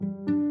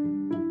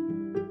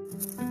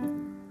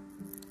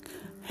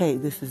Hey,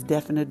 this is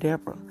Definite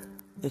Debra.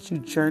 As you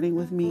journey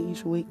with me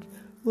each week,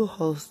 we'll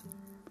host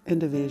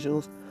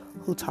individuals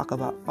who talk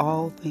about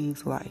all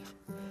things life.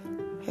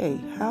 Hey,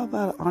 how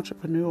about an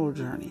entrepreneurial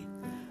journey?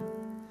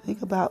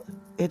 Think about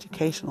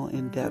educational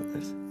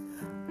endeavors.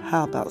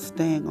 How about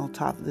staying on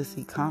top of this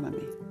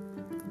economy?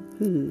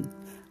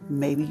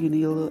 Maybe you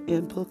need a little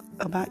input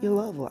about your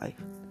love life.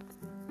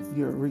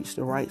 You'll reach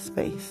the right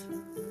space.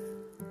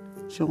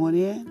 Join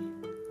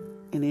in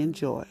and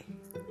enjoy.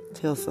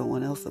 Tell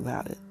someone else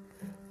about it.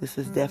 This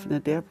is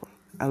Definite Debra.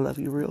 I love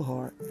you real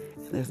hard,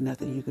 and there's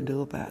nothing you can do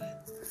about it.